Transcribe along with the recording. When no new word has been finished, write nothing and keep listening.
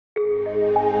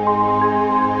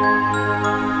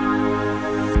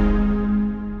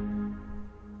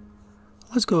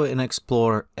Let's go and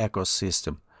explore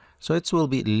ecosystem. So it will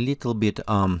be a little bit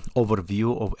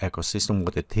overview of ecosystem,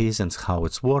 what it is and how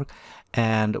it's work,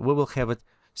 and we will have a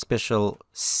special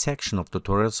section of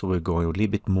tutorials, so we're going a little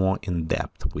bit more in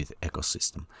depth with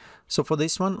ecosystem. So for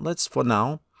this one, for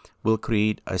now, we'll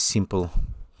create a simple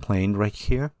plane right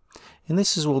here, and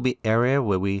this will be area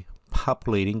where we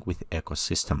populating with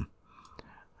ecosystem.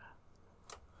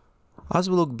 As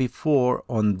we look before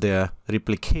on the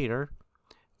replicator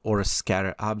or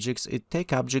scatter objects, it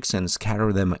take objects and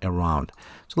scatter them around.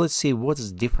 So let's see what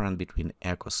is different between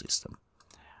ecosystem.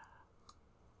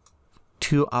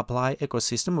 To apply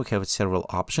ecosystem, we have several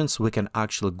options. We can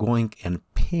actually going and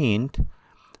paint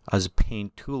as a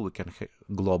paint tool. We can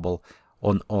global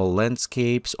on all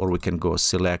landscapes, or we can go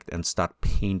select and start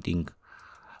painting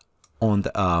on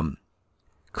the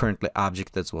currently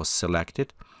object that was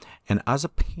selected. And as a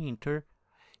painter,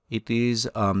 it is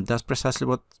that's precisely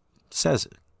what it says.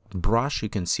 Brush, you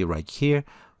can see right here.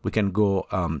 We can go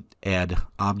add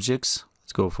objects.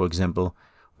 Let's go, for example,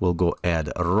 we'll go add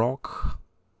a rock,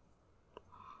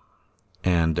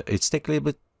 and it's taking a little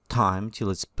bit time till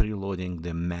it's preloading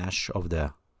the mesh of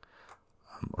the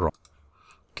rock.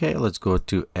 Okay, let's go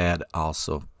to add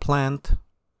also plant,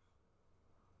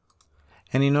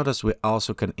 and you notice we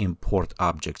also can import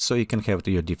objects, so you can have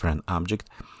your different object.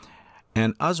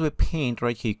 And as we paint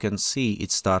right here, you can see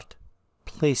it start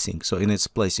placing. So it's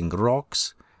placing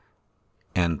rocks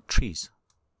and trees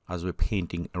as we're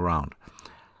painting around.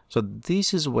 So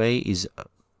this is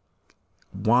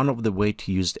one of the way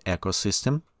to use the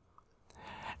ecosystem.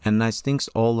 And nice things,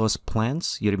 all those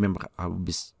plants, you remember I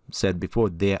said before,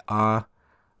 they are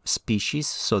species,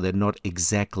 so they're not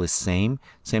exactly same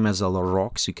as all the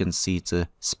rocks. You can see it's a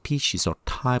species or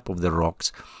type of the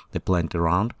rocks they plant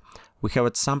around. We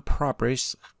have some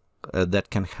properties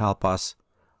that can help us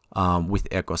with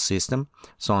ecosystem.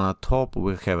 So on the top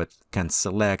we have it, can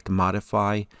select,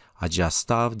 modify, adjust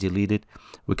stuff, delete it.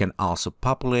 We can also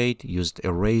populate, use the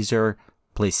eraser,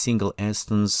 place single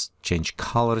instance, change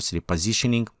colors,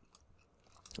 repositioning,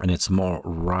 and it's more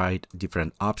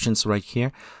different options right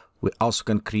here. We also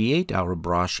can create our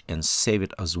brush and save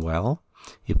it as well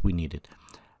if we need it.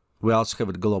 We also have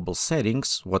it global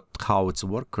settings, how it's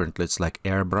work currently. It's like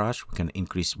airbrush. We can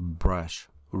increase brush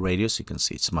radius. You can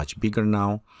see it's much bigger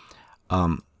now.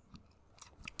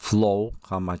 Flow,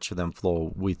 how much of them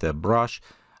flow with the brush.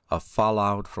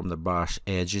 Fallout from the brush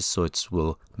edges, so it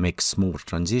will make smooth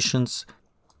transitions.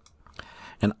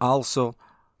 And also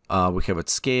we have a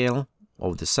scale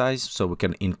of the size, so we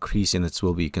can increase, and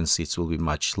you can see it will be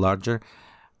much larger.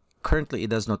 Currently it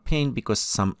does not paint because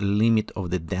some limit of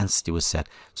the density was set.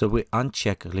 So if we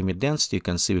uncheck limit density, you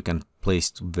can see we can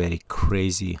place very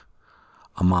crazy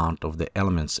amount of the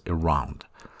elements around.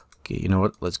 Okay, you know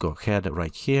what, let's go ahead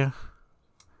right here.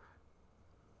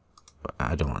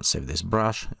 I don't want to save this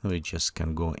brush. We just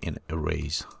can go and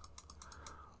erase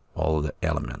all the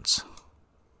elements.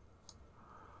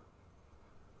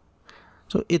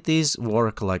 So it is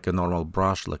work like a normal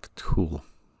brush, like a tool.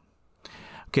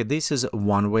 Okay, this is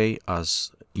one way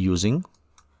as using.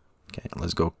 Okay,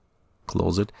 let's go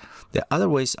close it. The other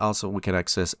ways also we can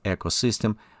access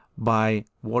ecosystem by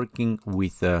working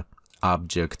with the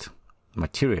object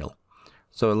material.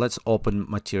 So let's open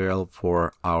material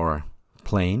for our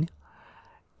plane.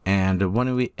 And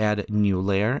when we add a new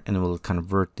layer, and we'll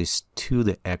convert this to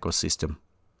the ecosystem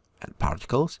and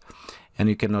particles. And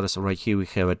you can notice right here we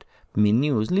have it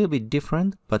menus, a little bit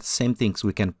different, but same things.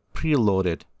 We can preload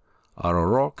it our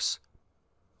rocks,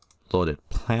 loaded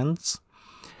plants,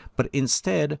 but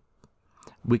instead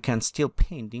we can still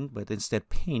painting, but instead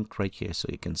paint right here. So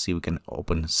you can see we can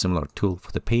open a similar tool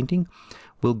for the painting.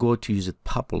 We'll go to use it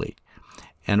populate,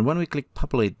 and when we click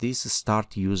populate, this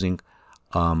start using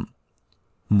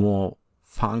more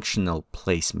functional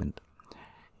placement.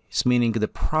 It's meaning the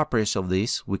properties of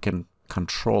this we can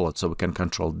control it. So we can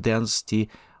control density,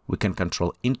 we can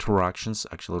control interactions.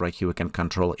 Actually right here we can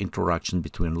control interaction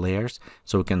between layers.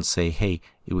 So we can say, hey,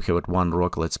 if we have it one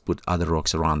rock, let's put other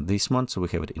rocks around this one. So we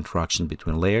have it interaction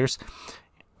between layers.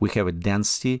 We have a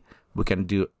density. We can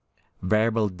do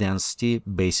variable density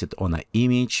based on an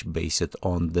image, based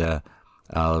on the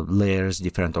layers,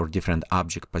 different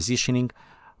object positioning.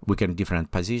 We can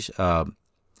different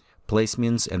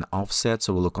placements and offset.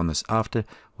 So we'll look on this after.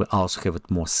 We also have it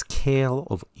more scale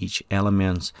of each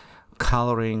element.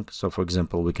 Coloring, so for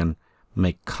example we can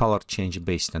make color change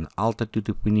based on altitude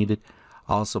if we need it.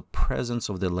 Also presence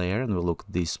of the layer, and we'll look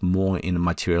at this more in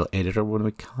material editor when we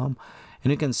come.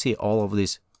 And you can see all of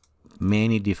this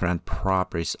many different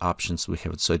properties options we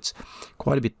have. So it's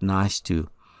quite a bit nice to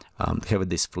have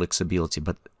this flexibility.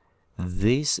 But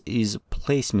this is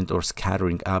placement or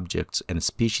scattering objects, and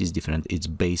species different. It's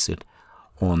based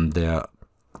on the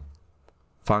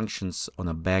functions on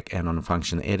a back end on a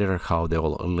function editor, how they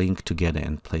all link together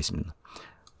and placement.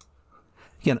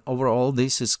 Again, overall,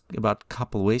 this is about a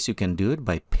couple ways you can do it: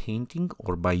 by painting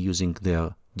or by using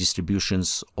the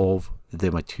distributions of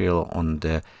the material on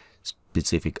the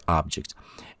specific object.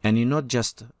 And you're not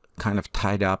just kind of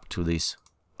tied up to this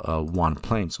one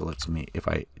plane. So let's me if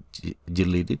I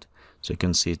delete it, so you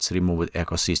can see it's removed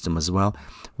ecosystem as well.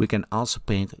 We can also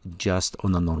paint just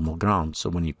on a normal ground.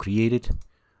 So when you create it,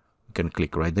 you can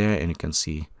click right there and you can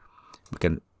see we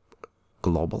can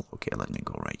global. Okay, let me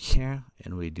go right here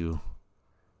and we do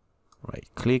right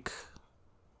click.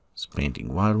 It's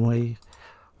painting one way,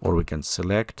 or we can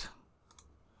select,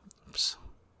 oops,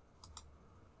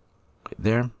 right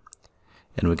there,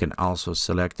 and we can also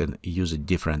select and use a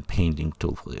different painting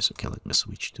tool for this. Okay, let me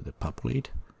switch to the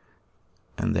populate,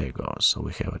 and there you go. So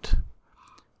we have it.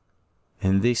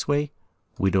 And this way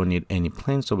we don't need any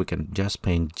plane, so we can just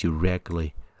paint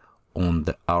directly on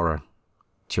our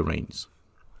terrains.